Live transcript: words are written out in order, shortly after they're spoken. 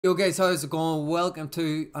Yo guys, how's it going? Welcome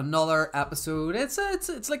to another episode. It's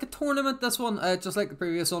like a tournament, this one, just like the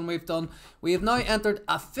previous one we've done. We have now entered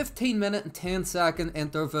a 15-minute and 10-second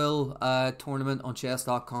interval tournament on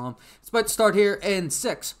chess.com. It's about to start here in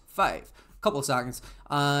 6, 5, couple of seconds.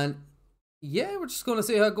 And yeah, we're just going to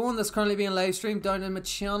see how it's going. This is currently being live streamed down in my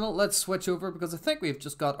channel. Let's switch over because I think we've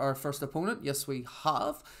just got our first opponent. Yes, we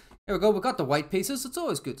have. Here we go, we got the white pieces. It's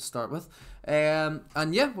always good to start with. And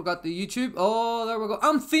yeah, we got the YouTube. Oh, there we go.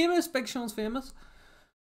 I'm famous. Big Sean's famous.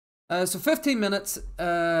 So 15 minutes,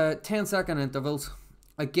 10-second intervals.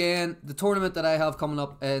 Again, the tournament that I have coming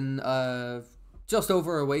up in just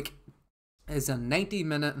over a week is a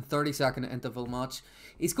 90-minute and 30-second interval match.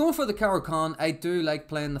 He's going for the Caro-Kann. I do like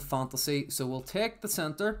playing the fantasy, so we'll take the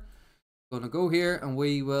center. Going to go here, and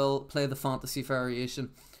we will play the fantasy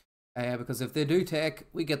variation. Because if they do take,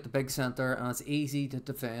 we get the big center and it's easy to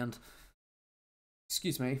defend.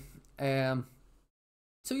 Excuse me. So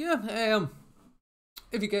yeah,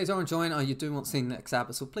 if you guys are enjoying or you do want to see the next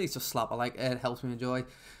episode, please just slap a like. It helps me enjoy.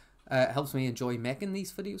 Making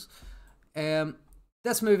these videos.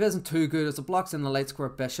 This move isn't too good as it blocks in the light square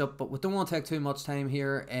bishop, but we don't want to take too much time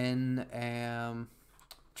here in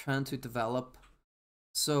trying to develop.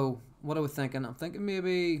 So what are we thinking? I'm thinking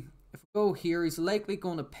maybe if we go here, he's likely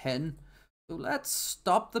going to pin. So let's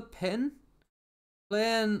stop the pin.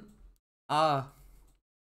 Playing,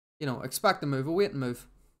 expect the move. We'll wait and move.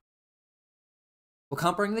 We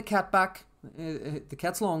can't bring the cat back. The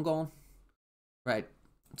cat's long gone. Right.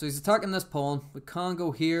 So he's attacking this pawn. We can't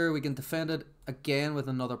go here. We can defend it again with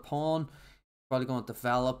another pawn. Probably going to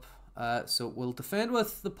develop. So we'll defend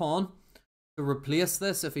with the pawn to replace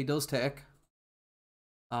this if he does take.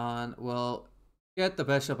 And we'll get the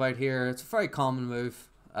bishop out here. It's a very common move.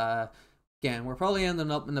 Again, we're probably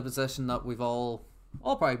ending up in the position that we've all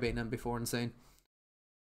probably been in before and seen.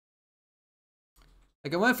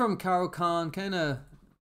 Like I went from Caro-Kann, kind of.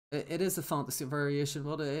 It is a fantasy variation,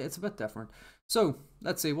 but it's a bit different. So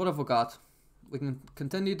let's see, what have we got? We can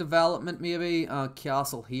continue development, maybe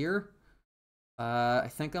castle here. I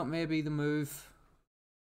think that may be the move.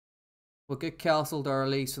 We'll get castled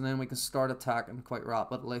early, so then we can start attacking quite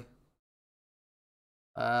rapidly.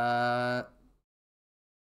 Let's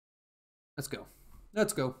go.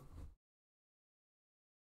 Let's go.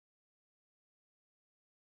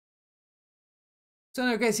 So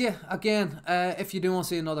now guys, yeah, again, if you do want to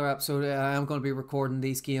see another episode, I am going to be recording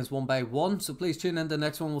these games one by one, so please tune in to the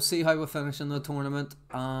next one. We'll see how we finish in the tournament,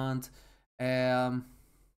 and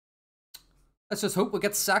let's just hope we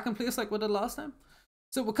get second place like we did last time.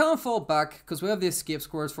 So we can't fall back because we have the escape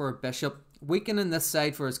squares for our bishop, weakening this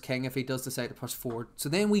side for his king if he does decide to push forward. So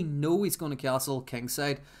then we know he's going to castle king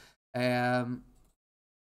side. Or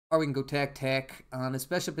we can go take, and his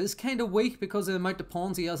bishop is kind of weak because of the amount of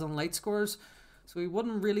pawns he has on light squares. So we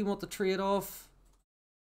wouldn't really want to trade off.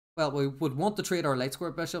 Well, we would want to trade our light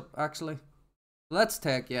square bishop, actually. Let's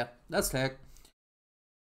take, yeah, let's take.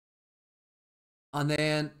 And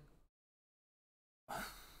then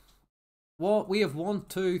well, we have 1,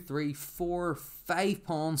 2, 3, 4, 5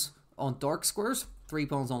 pawns on dark squares, 3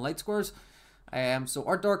 pawns on light squares. So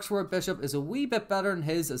our dark square bishop is a wee bit better than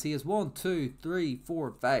his, as he has 1, 2, 3,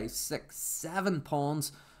 4, 5, 6, 7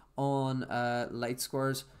 pawns on light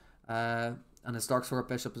squares. And his dark square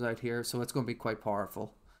bishop is out here, so it's going to be quite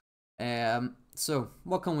powerful. So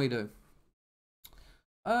what can we do?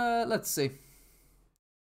 Let's see.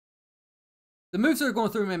 The moves that are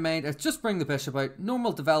going through my mind is just bring the bishop out.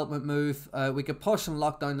 Normal development move. We could push and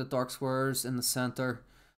lock down the dark squares in the center.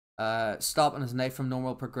 Stopping his knight from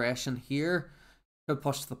normal progression here. Could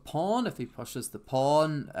push the pawn. If he pushes the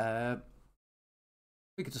pawn,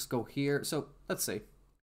 we could just go here. So let's see.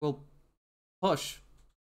 We'll push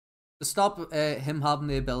to stop him having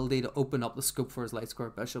the ability to open up the scope for his light square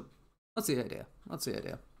bishop. That's the idea. That's the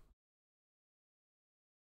idea.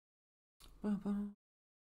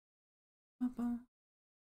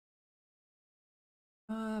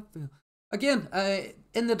 Again,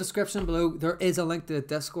 in the description below, there is a link to the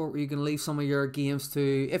Discord where you can leave some of your games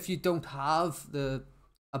to, if you don't have the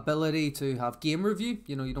ability to have game review,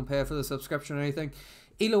 you don't pay for the subscription or anything.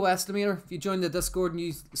 Elo Estimator, if you join the Discord and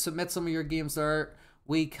you submit some of your games there,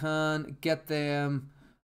 we can get them.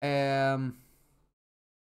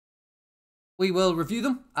 We will review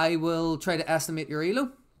them. I will try to estimate your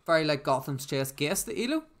Elo. Very like Gotham's Chess guess the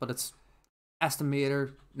Elo, but it's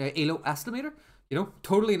estimator, Elo Estimator.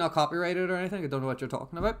 Totally not copyrighted or anything. I don't know what you're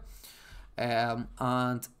talking about.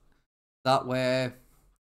 And that way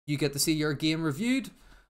you get to see your game reviewed,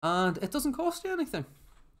 and it doesn't cost you anything.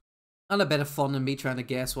 And a bit of fun in me trying to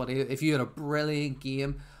guess what if you had a brilliant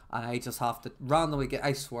game, and I just have to randomly get.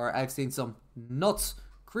 I swear I've seen some nuts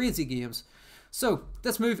Crazy games. So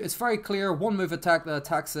this move is very clear. One move attack that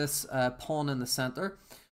attacks this pawn in the center.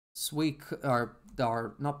 So we are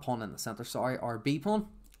not pawn in the center. Sorry, our B pawn.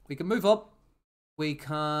 We can move up. We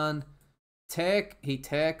can take. He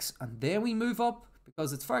takes, and then we move up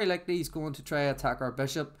because it's very likely he's going to try to attack our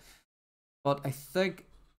bishop. But I think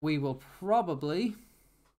we will probably.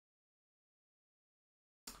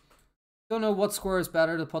 Don't know what square is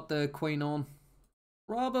better to put the queen on.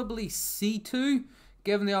 Probably C2,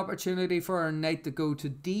 given the opportunity for our knight to go to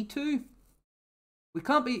D2. We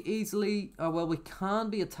can't be easily, well, we can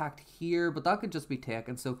be attacked here, but that could just be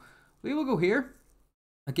taken. So we will go here.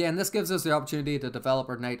 Again, this gives us the opportunity to develop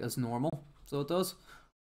our knight as normal. So it does.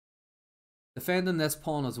 Defending this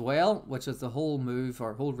pawn as well, which is the whole move,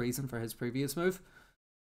 or whole reason for his previous move.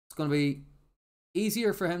 It's going to be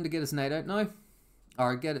easier for him to get his knight out now.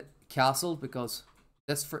 Or get it castled, because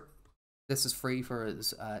this is free for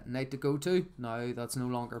his knight to go to. Now that's no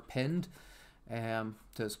longer pinned to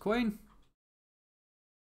his queen.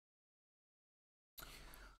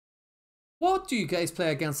 What do you guys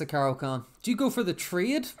play against the Caro-Kann? Do you go for the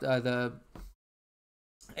trade, the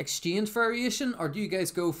exchange variation, or do you guys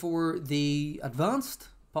go for the advanced?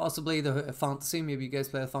 Possibly the fantasy. Maybe you guys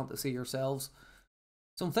play a fantasy yourselves.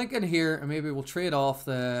 So I'm thinking here, and maybe we'll trade off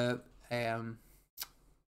the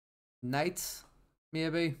knight,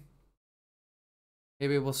 maybe.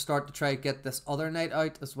 Maybe we'll start to try to get this other knight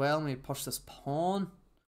out as well. Maybe push this pawn.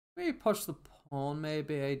 Maybe push the pawn,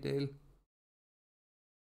 maybe ideal.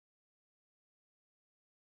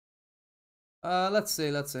 Let's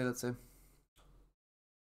see.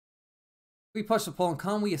 We push the pawn,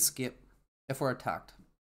 can we escape if we're attacked?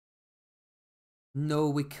 No,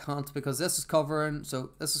 we can't, because this is covering,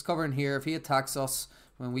 so this is covering here. If he attacks us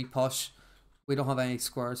when we push, we don't have any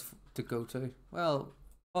squares to go to. Well,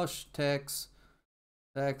 push, takes.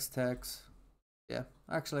 Yeah,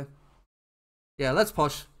 actually. Yeah, let's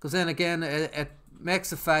push. Because then again, it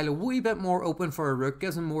makes the file a wee bit more open for a rook.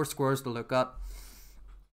 Gives him more squares to look at.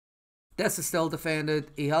 This is still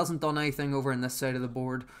defended. He hasn't done anything over on this side of the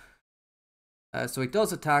board. So he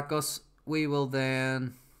does attack us. We will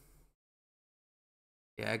then...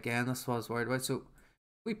 Yeah, again, that's what I was worried about. So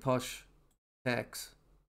we push. Takes.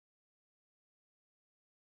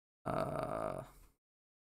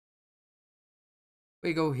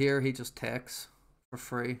 We go here, he just takes for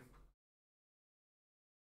free.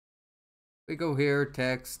 We go here,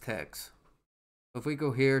 takes. If we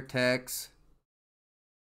go here, takes.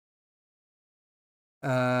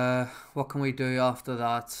 What can we do after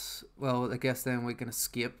that? Well, I guess then we can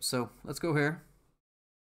escape. So let's go here.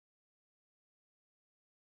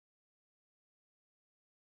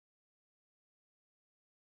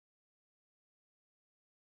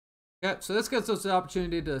 Yeah, so this gives us the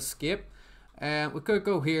opportunity to escape. We could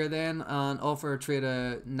go here then and offer a trade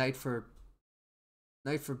a knight for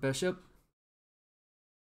bishop.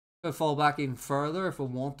 Could fall back even further if we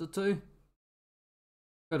wanted to.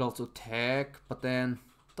 Could also take, but then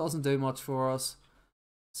doesn't do much for us.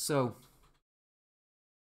 So,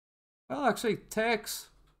 well, actually takes,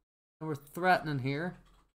 and we're threatening here.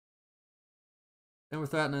 Then we're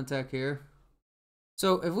threatening to take here.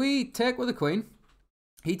 So if we take with the queen,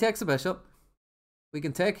 he takes a bishop. We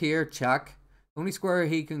can take here, check. Only square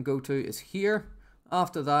he can go to is here.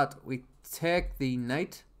 After that, we take the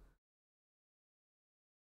knight.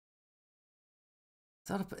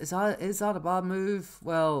 Is that a bad move?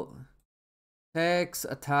 Well, takes,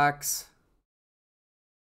 attacks.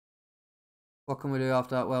 What can we do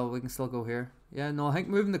after that? Well, we can still go here. Yeah, no, I think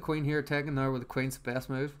moving the queen here, taking there with the queen's the best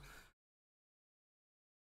move.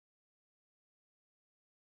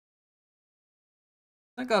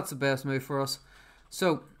 I think that's the best move for us.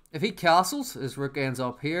 So, if he castles, his rook ends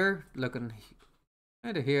up here, looking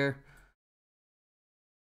kind of here.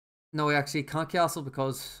 No, he actually can't castle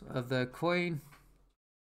because of the queen.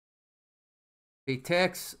 If he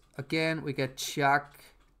takes, again, we get check,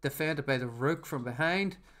 defended by the rook from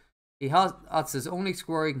behind. That's his only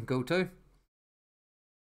square he can go to.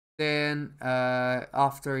 Then,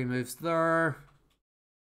 after he moves there,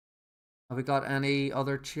 have we got any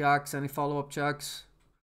other checks, any follow-up checks?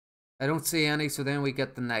 I don't see any, so then we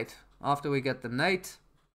get the knight. After we get the knight,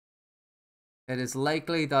 it is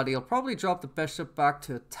likely that he'll probably drop the bishop back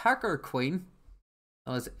to attack our queen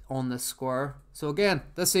that is on this square. So again,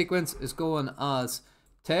 this sequence is going as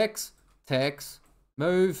takes,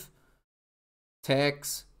 move,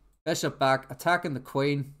 takes, bishop back, attacking the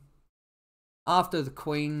queen. After the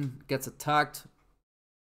queen gets attacked,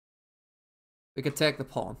 we can take the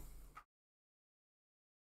pawn.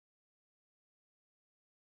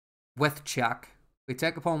 With check. We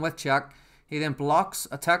take the pawn with check. He then blocks,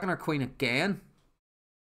 attacking our queen again.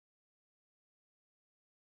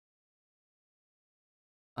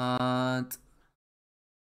 And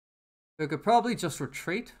we could probably just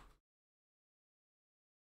retreat.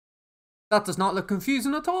 That does not look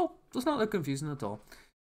confusing at all. Does not look confusing at all.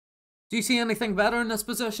 Do you see anything better in this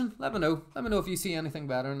position? Let me know. Let me know if you see anything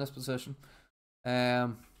better in this position.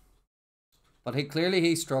 But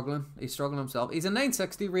he's struggling. He's struggling himself. He's a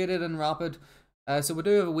 960 rated in rapid. So we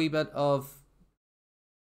do have a wee bit of...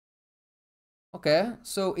 Okay,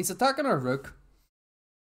 so he's attacking our rook.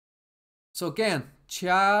 So again,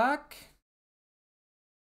 check.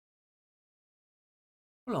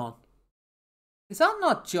 Hold on. Is that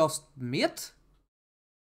not just mate?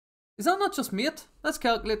 Is that not just mate? Let's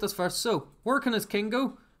calculate this first. So, where can his king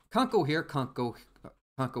go? Can't go here, can't go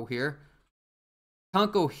here.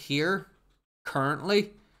 Can't go here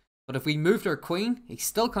currently. But if we moved our queen, he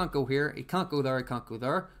still can't go here. He can't go there, he can't go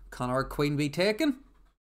there. Can our queen be taken?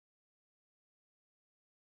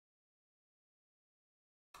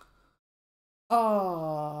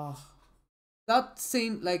 Oh, that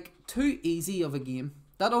seemed like too easy of a game.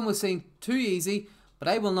 That almost seemed too easy, but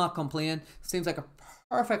I will not complain. Seems like a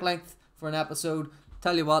perfect length for an episode.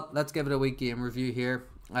 Tell you what, let's give it a wee game review here,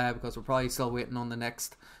 because we're probably still waiting on the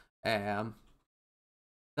next. That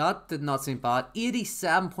did not seem bad.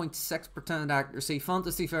 87.6% accuracy,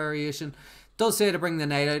 fantasy variation. Does say to bring the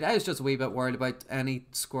knight out. I was just a wee bit worried about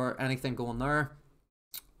anything going there.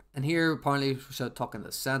 And here, apparently, we should tuck in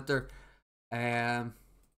the center. But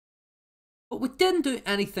we didn't do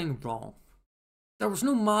anything wrong. There was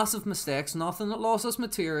no massive mistakes, nothing that lost us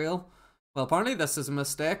material. Well, apparently this is a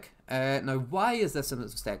mistake. Now, why is this a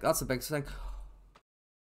mistake? That's the biggest thing.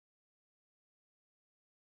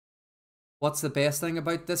 What's the best thing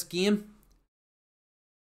about this game?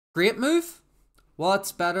 Great move?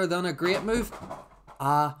 What's better than a great move?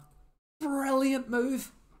 A brilliant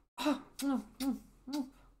move.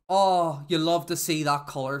 Oh, you love to see that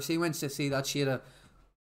colour. See, once you see that shade of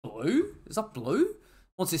blue? Is that blue?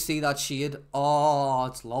 Once you see that shade, oh,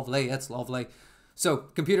 it's lovely. It's lovely. So,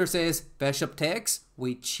 computer says bishop takes.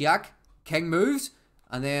 We check. King moves.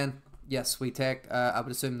 And then, yes, we take. I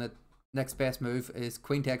would assume that next best move is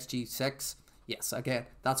queen takes g6. Yes, again,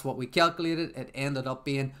 that's what we calculated. It ended up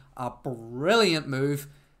being a brilliant move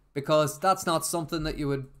because that's not something that you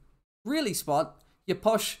would really spot. You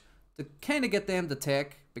push to kind of get them to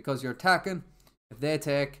take because you're attacking. If they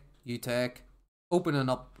take, you take, opening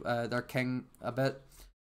up their king a bit.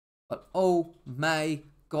 But oh my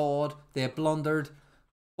god, they blundered.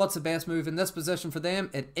 What's the best move in this position for them?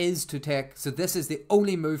 It is to take. So this is the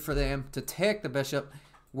only move for them, to take the bishop,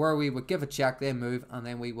 where we would give a check, they move, and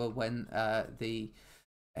then we will win the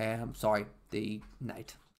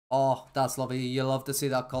knight. Oh, that's lovely. You love to see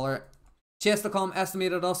that colour. Chess.com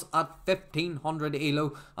estimated us at 1500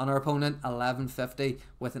 elo and our opponent 1150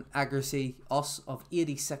 with an accuracy us of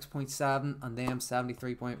 86.7 and them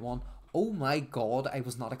 73.1. Oh my god, I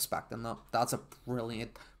was not expecting that. That's a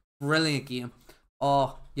brilliant game.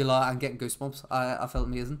 Oh, you know, I'm getting goosebumps. I felt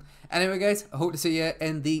amazing. Anyway, guys, I hope to see you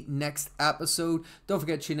in the next episode. Don't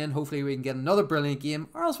forget to tune in. Hopefully we can get another brilliant game,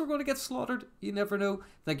 or else we're going to get slaughtered. You never know.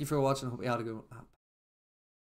 Thank you for watching. I hope you had a good one.